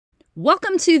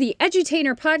Welcome to the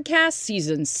Edutainer Podcast,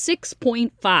 Season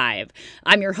 6.5.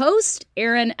 I'm your host,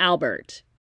 Erin Albert.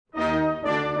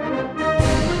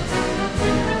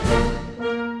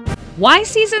 Why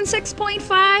Season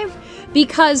 6.5?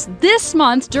 Because this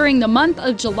month, during the month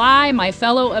of July, my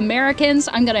fellow Americans,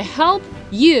 I'm going to help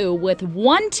you with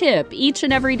one tip each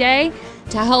and every day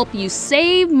to help you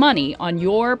save money on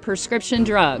your prescription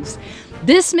drugs.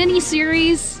 This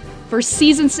mini-series for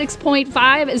Season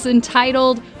 6.5 is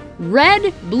entitled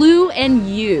Red, Blue, and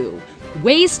You,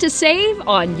 Ways to Save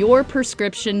on Your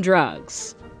Prescription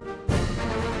Drugs.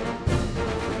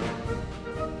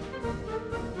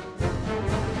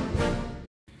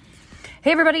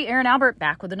 Hey everybody, Erin Albert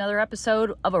back with another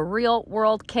episode of A Real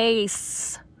World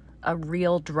Case, a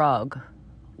real drug.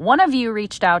 One of you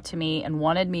reached out to me and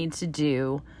wanted me to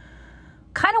do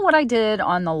kind of what I did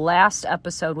on the last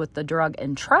episode with the drug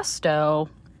Entresto,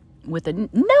 with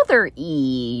another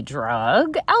E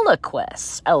drug,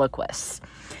 Eliquis.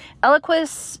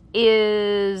 Eliquis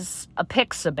is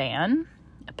apixaban.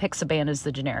 Apixaban is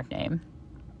the generic name.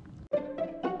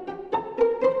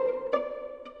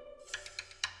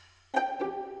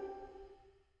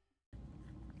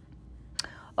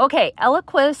 Okay,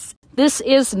 Eliquis. This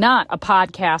is not a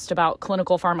podcast about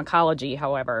clinical pharmacology,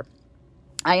 however.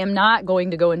 I am not going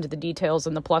to go into the details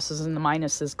and the pluses and the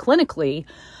minuses clinically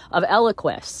of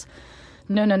Eliquis.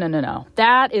 No.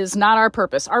 That is not our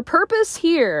purpose. Our purpose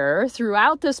here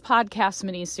throughout this podcast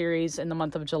mini-series in the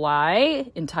month of July,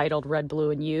 entitled Red,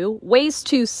 Blue, and You, Ways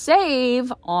to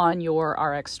Save on Your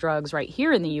RX Drugs right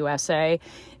here in the USA,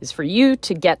 is for you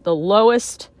to get the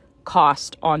lowest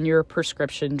cost on your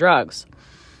prescription drugs.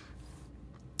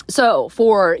 So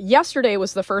for yesterday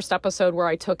was the first episode where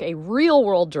I took a real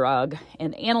world drug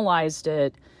and analyzed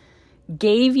it,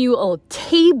 gave you a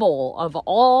table of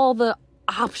all the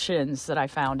options that I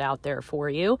found out there for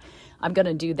you. I'm going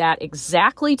to do that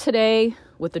exactly today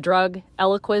with the drug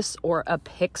Eliquis or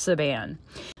apixaban.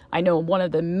 I know one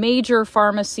of the major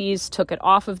pharmacies took it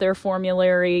off of their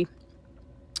formulary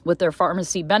with their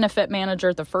pharmacy benefit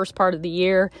manager the first part of the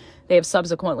year. They have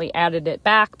subsequently added it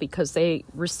back because they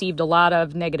received a lot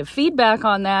of negative feedback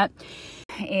on that.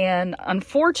 And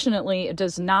unfortunately, it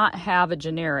does not have a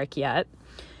generic yet.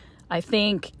 I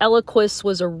think Eliquis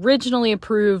was originally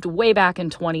approved way back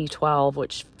in 2012,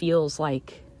 which feels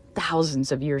like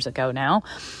thousands of years ago now,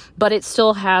 but it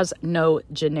still has no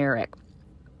generic.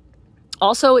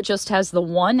 Also, it just has the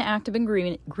one active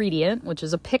ingredient, which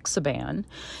is apixaban.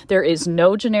 There is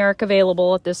no generic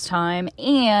available at this time,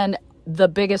 and the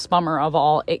biggest bummer of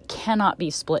all, it cannot be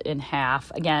split in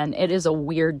half. Again, it is a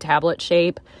weird tablet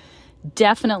shape.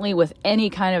 Definitely with any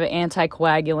kind of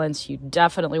anticoagulants, you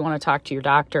definitely want to talk to your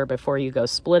doctor before you go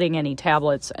splitting any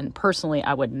tablets, and personally,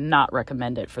 I would not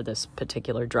recommend it for this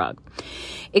particular drug.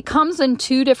 It comes in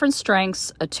two different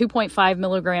strengths, a 2.5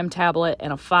 milligram tablet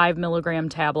and a 5 milligram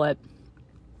tablet.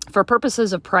 For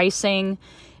purposes of pricing,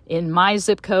 in my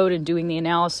zip code and doing the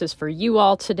analysis for you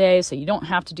all today, so you don't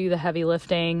have to do the heavy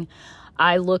lifting,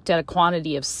 I looked at a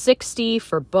quantity of 60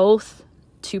 for both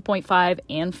 2.5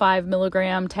 and 5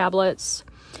 milligram tablets.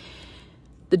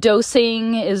 The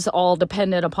dosing is all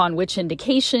dependent upon which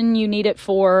indication you need it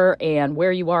for and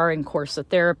where you are in course of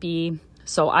therapy.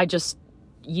 So I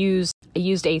used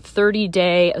a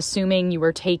 30-day, assuming you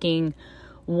were taking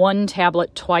one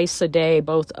tablet twice a day,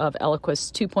 both of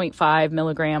Eliquis 2.5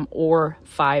 milligram or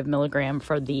 5 milligram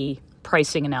for the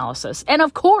pricing analysis. And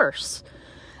of course,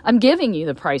 I'm giving you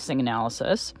the pricing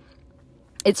analysis.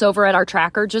 It's over at our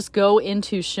tracker. Just go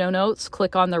into show notes,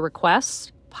 click on the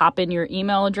request, pop in your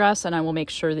email address, and I will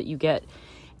make sure that you get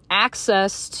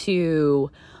access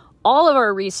to all of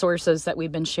our resources that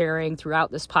we've been sharing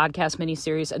throughout this podcast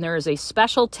mini-series. And there is a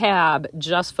special tab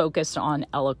just focused on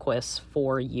Eliquis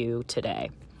for you today.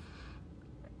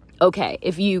 Okay,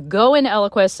 if you go in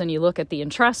Eliquis and you look at the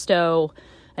Entresto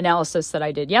analysis that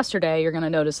I did yesterday, you're going to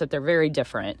notice that they're very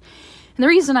different. And the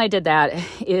reason I did that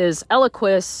is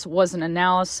Eliquis was an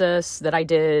analysis that I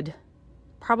did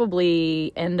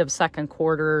probably end of second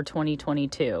quarter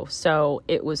 2022. So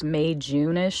it was May,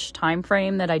 June-ish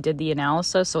timeframe that I did the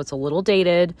analysis. So it's a little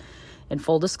dated, in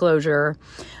full disclosure.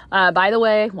 By the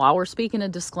way, while we're speaking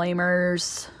of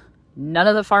disclaimers, none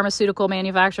of the pharmaceutical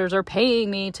manufacturers are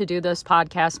paying me to do this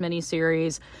podcast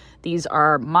mini-series. These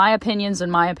are my opinions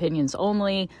and my opinions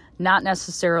only, not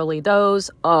necessarily those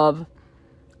of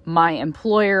my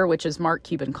employer, which is Mark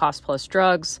Cuban Cost Plus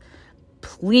Drugs.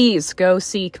 Please go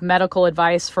seek medical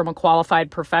advice from a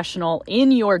qualified professional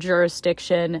in your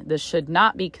jurisdiction. This should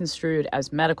not be construed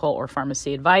as medical or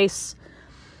pharmacy advice.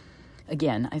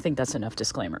 Again, I think that's enough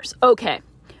disclaimers. Okay,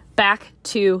 back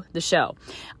to the show.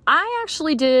 I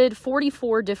actually did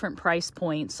 44 different price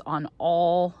points on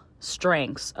all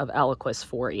strengths of Eliquis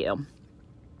for you.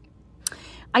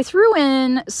 I threw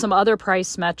in some other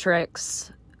price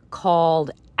metrics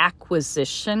called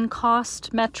acquisition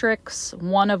cost metrics,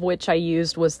 one of which I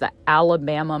used was the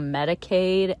Alabama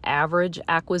Medicaid average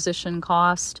acquisition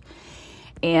cost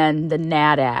and the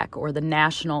NADAC, or the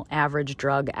National Average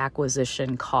Drug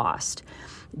Acquisition Cost.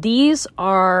 These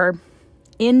are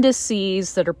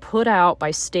indices that are put out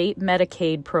by state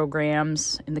Medicaid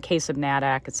programs. In the case of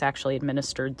NADAC, it's actually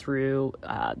administered through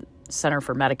Center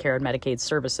for Medicare and Medicaid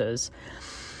Services.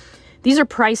 These are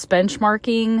price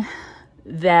benchmarking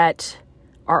that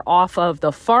are off of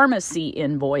the pharmacy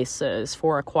invoices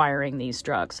for acquiring these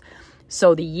drugs.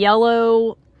 So the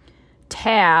yellow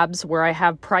tabs where I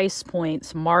have price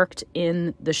points marked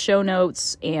in the show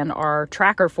notes and our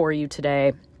tracker for you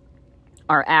today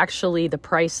are actually the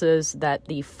prices that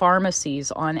the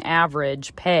pharmacies on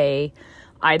average pay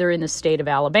either in the state of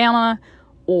Alabama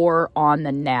or on the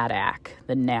NADAC,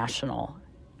 the National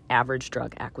Average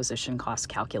Drug Acquisition Cost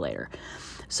Calculator.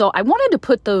 So I wanted to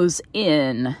put those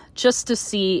in just to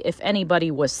see if anybody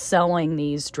was selling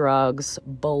these drugs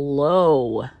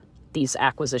below these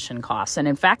acquisition costs. And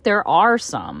in fact, there are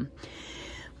some.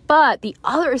 But the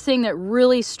other thing that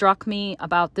really struck me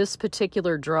about this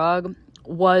particular drug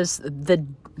was the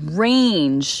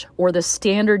range or the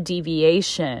standard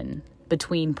deviation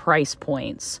between price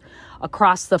points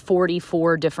across the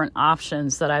 44 different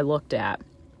options that I looked at.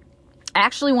 I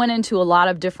actually went into a lot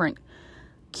of different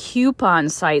coupon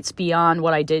sites beyond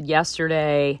what I did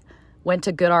yesterday. Went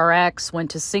to GoodRx, went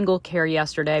to Single Care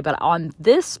yesterday, but on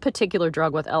this particular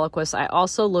drug with Eliquis, I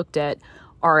also looked at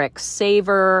RX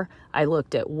Saver, I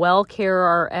looked at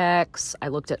WellCare RX, I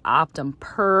looked at Optum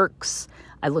Perks,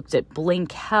 I looked at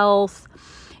Blink Health,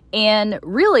 and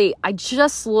really, I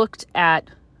just looked at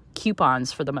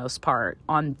coupons for the most part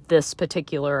on this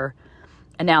particular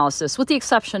analysis, with the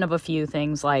exception of a few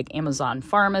things like Amazon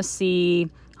Pharmacy,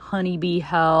 Honeybee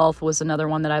Health was another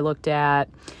one that I looked at.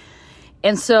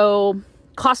 And so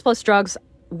Cost Plus Drugs,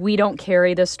 we don't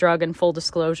carry this drug in full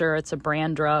disclosure. It's a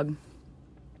brand drug,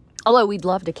 although we'd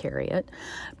love to carry it,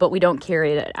 but we don't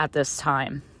carry it at this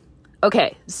time.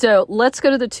 Okay, so let's go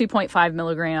to the 2.5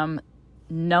 milligram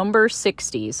number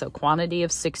 60, so quantity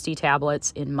of 60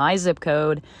 tablets in my zip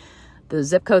code. The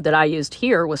zip code that I used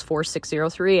here was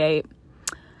 46038.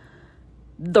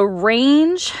 The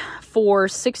range for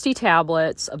 60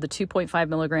 tablets of the 2.5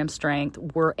 milligram strength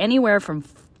were anywhere from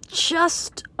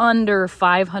just under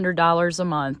 $500 a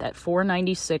month at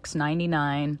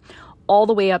 $496.99, all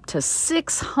the way up to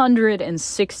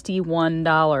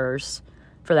 $661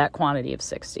 for that quantity of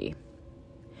 60.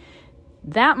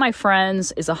 That, my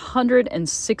friends, is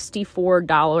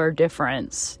 $164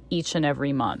 difference each and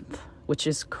every month, which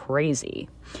is crazy.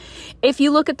 If you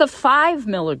look at the 5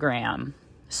 milligram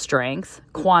strength,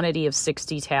 quantity of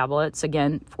 60 tablets,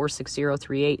 again,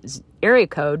 46038 area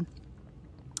code,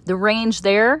 the range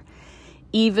there,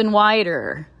 even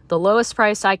wider. The lowest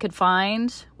price I could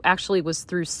find actually was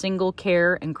through Single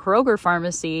Care and Kroger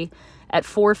Pharmacy at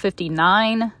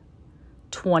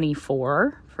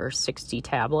 $459.24 for 60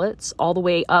 tablets, all the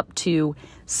way up to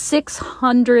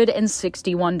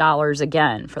 $661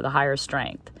 again for the higher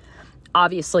strength.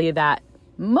 Obviously, that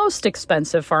most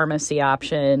expensive pharmacy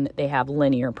option, they have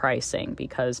linear pricing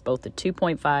because both the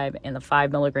 2.5 and the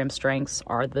 5 milligram strengths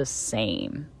are the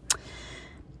same.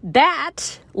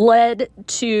 That led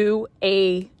to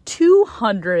a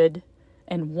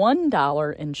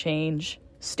 $201 and change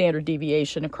standard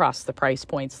deviation across the price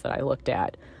points that I looked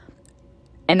at.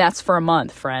 And that's for a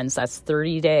month, friends. That's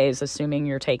 30 days, assuming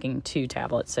you're taking 2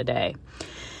 tablets a day.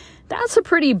 That's a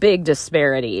pretty big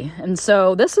disparity. And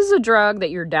so this is a drug that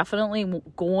you're definitely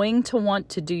going to want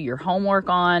to do your homework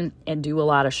on and do a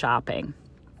lot of shopping.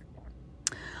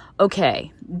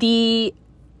 Okay, the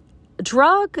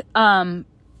drug,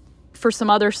 for some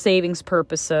other savings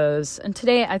purposes, and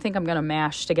today I think I'm going to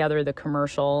mash together the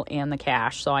commercial and the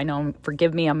cash. So I know,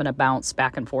 forgive me, I'm going to bounce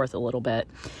back and forth a little bit.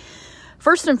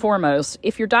 First and foremost,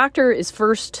 if your doctor is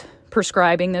first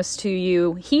prescribing this to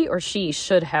you, he or she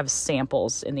should have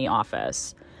samples in the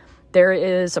office. There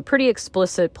is a pretty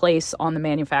explicit place on the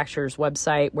manufacturer's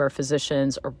website where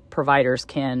physicians or providers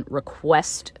can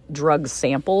request drug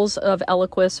samples of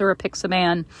Eliquis or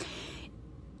apixaban.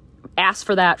 Ask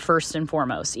for that first and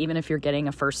foremost, even if you're getting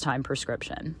a first-time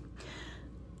prescription.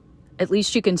 At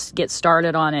least you can get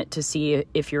started on it to see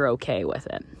if you're okay with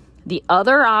it. The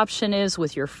other option is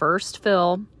with your first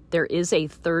fill, there is a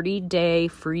 30-day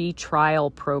free trial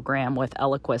program with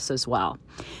Eliquis as well.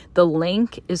 The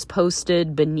link is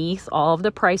posted beneath all of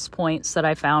the price points that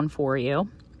I found for you.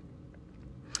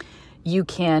 You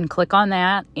can click on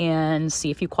that and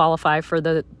see if you qualify for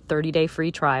the 30-day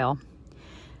free trial.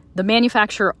 The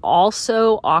manufacturer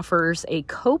also offers a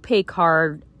copay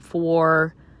card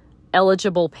for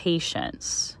eligible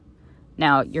patients.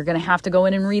 Now, you're going to have to go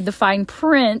in and read the fine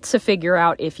print to figure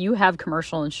out if you have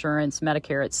commercial insurance,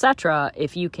 Medicare, etc.,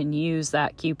 if you can use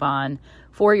that coupon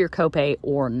for your copay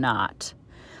or not.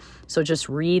 So just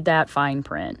read that fine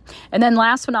print. And then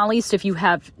last but not least, if you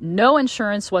have no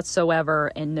insurance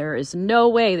whatsoever and there is no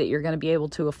way that you're going to be able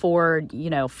to afford,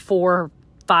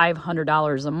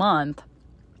 $400-$500 a month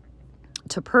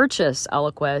to purchase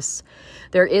Eliquis,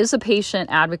 there is a patient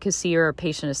advocacy or a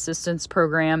patient assistance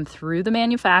program through the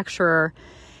manufacturer,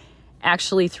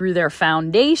 actually through their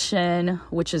foundation,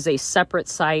 which is a separate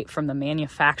site from the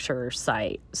manufacturer's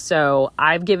site. So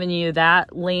I've given you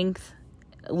that link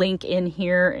in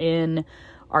here in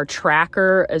our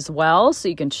tracker as well, so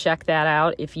you can check that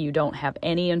out if you don't have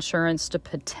any insurance to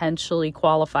potentially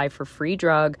qualify for free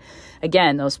drug.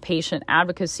 Again, those patient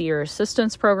advocacy or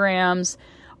assistance programs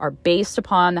are based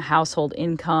upon the household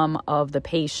income of the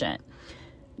patient.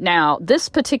 Now, this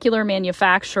particular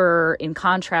manufacturer, in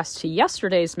contrast to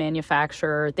yesterday's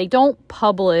manufacturer, they don't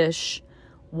publish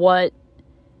what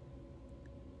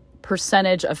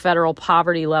percentage of federal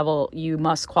poverty level you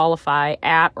must qualify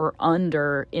at or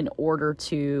under in order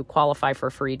to qualify for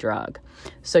free drug.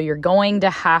 So you're going to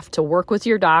have to work with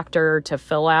your doctor to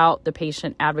fill out the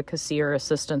patient advocacy or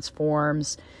assistance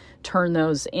forms, turn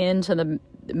those into the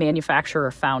manufacturer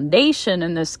foundation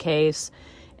in this case,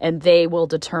 and they will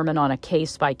determine on a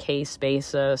case-by-case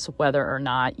basis whether or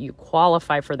not you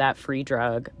qualify for that free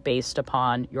drug based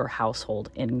upon your household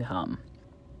income.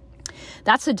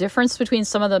 That's the difference between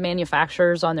some of the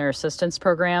manufacturers on their assistance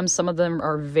programs. Some of them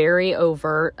are very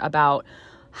overt about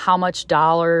how much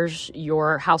dollars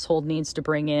your household needs to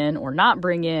bring in or not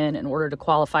bring in order to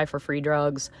qualify for free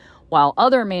drugs, while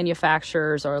other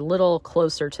manufacturers are a little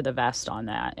closer to the vest on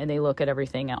that, and they look at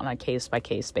everything on a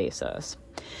case-by-case basis.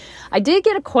 I did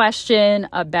get a question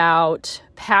about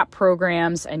PAP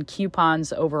programs and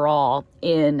coupons overall.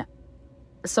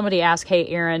 Somebody asked, hey,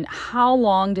 Erin, how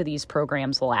long do these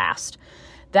programs last?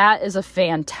 That is a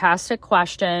fantastic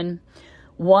question.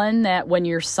 One that when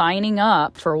you're signing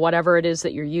up for whatever it is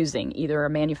that you're using, either a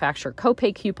manufacturer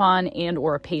copay coupon and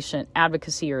or a patient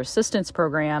advocacy or assistance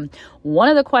program, one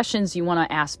of the questions you want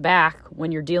to ask back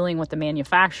when you're dealing with the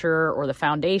manufacturer or the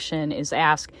foundation is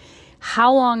ask,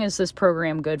 how long is this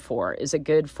program good for? Is it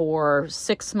good for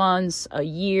 6 months, a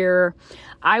year?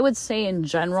 I would say in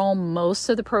general, most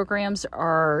of the programs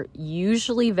are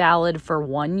usually valid for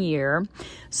 1 year.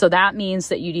 So that means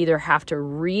that you'd either have to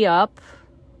re-up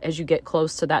as you get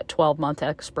close to that 12-month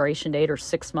expiration date or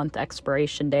 6-month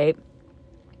expiration date.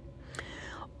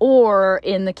 Or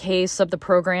in the case of the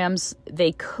programs,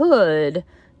 they could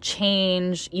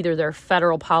change either their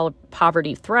federal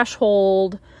poverty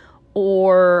threshold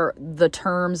or the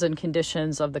terms and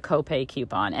conditions of the copay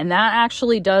coupon. And that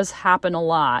actually does happen a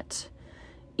lot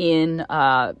in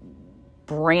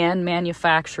brand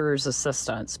manufacturers'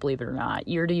 assistance, believe it or not.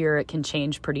 Year to year, it can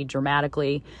change pretty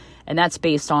dramatically. And that's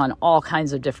based on all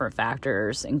kinds of different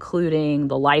factors, including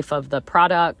the life of the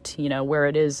product, where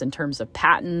it is in terms of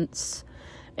patents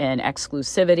and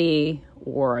exclusivity,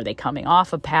 or are they coming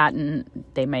off a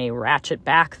patent? They may ratchet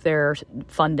back their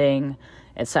funding,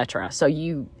 etc. So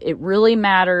it really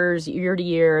matters year to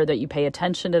year that you pay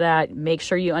attention to that. Make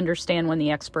sure you understand when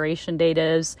the expiration date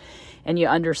is, and you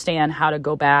understand how to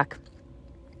go back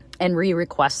and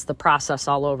re-request the process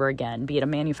all over again, be it a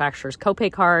manufacturer's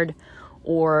copay card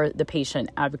or the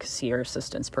patient advocacy or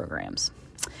assistance programs.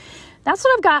 That's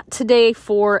what I've got today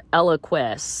for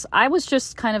Eliquis. I was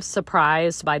just kind of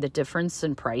surprised by the difference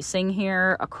in pricing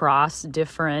here across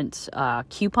different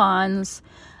coupons.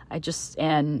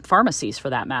 And pharmacies for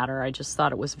that matter. I just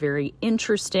thought it was very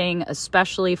interesting,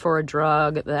 especially for a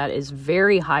drug that is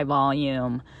very high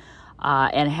volume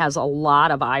and has a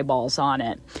lot of eyeballs on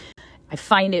it. I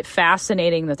find it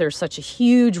fascinating that there's such a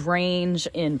huge range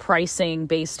in pricing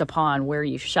based upon where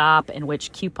you shop and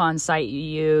which coupon site you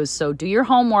use. So do your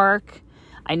homework.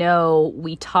 I know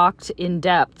we talked in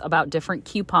depth about different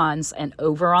coupons, and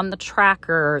over on the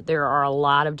tracker, there are a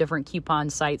lot of different coupon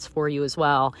sites for you as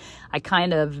well. I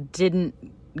kind of didn't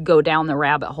go down the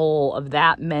rabbit hole of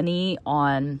that many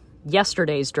on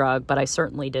yesterday's drug, but I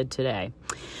certainly did today.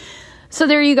 So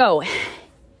there you go.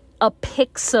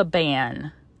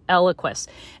 Apixaban. Eliquis.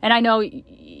 And I know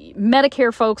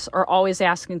Medicare folks are always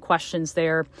asking questions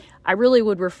there. I really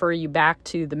would refer you back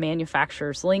to the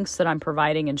manufacturer's links that I'm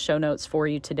providing in show notes for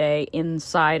you today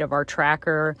inside of our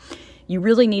tracker. You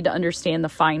really need to understand the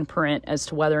fine print as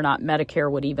to whether or not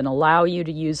Medicare would even allow you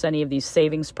to use any of these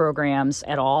savings programs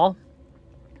at all.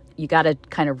 You got to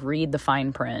kind of read the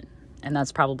fine print, and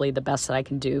that's probably the best that I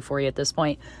can do for you at this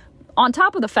point. On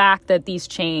top of the fact that these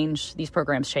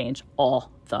programs change all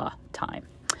the time.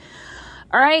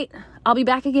 All right, I'll be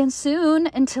back again soon.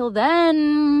 Until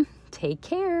then, take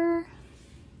care.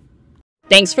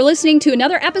 Thanks for listening to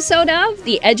another episode of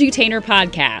the Edutainer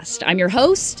Podcast. I'm your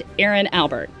host, Erin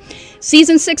Albert.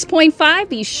 Season 6.5,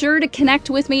 be sure to connect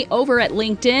with me over at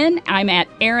LinkedIn. I'm at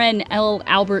Erin L.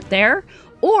 Albert there.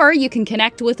 Or you can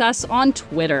connect with us on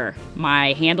Twitter.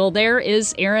 My handle there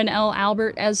is Erin L.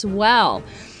 Albert as well.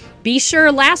 Be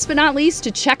sure, last but not least,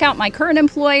 to check out my current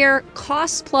employer,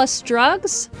 Cost Plus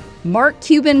Drugs, Mark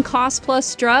Cuban Cost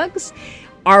Plus Drugs.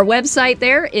 Our website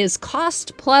there is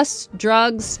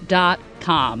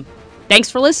costplusdrugs.com. Thanks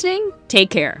for listening.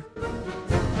 Take care.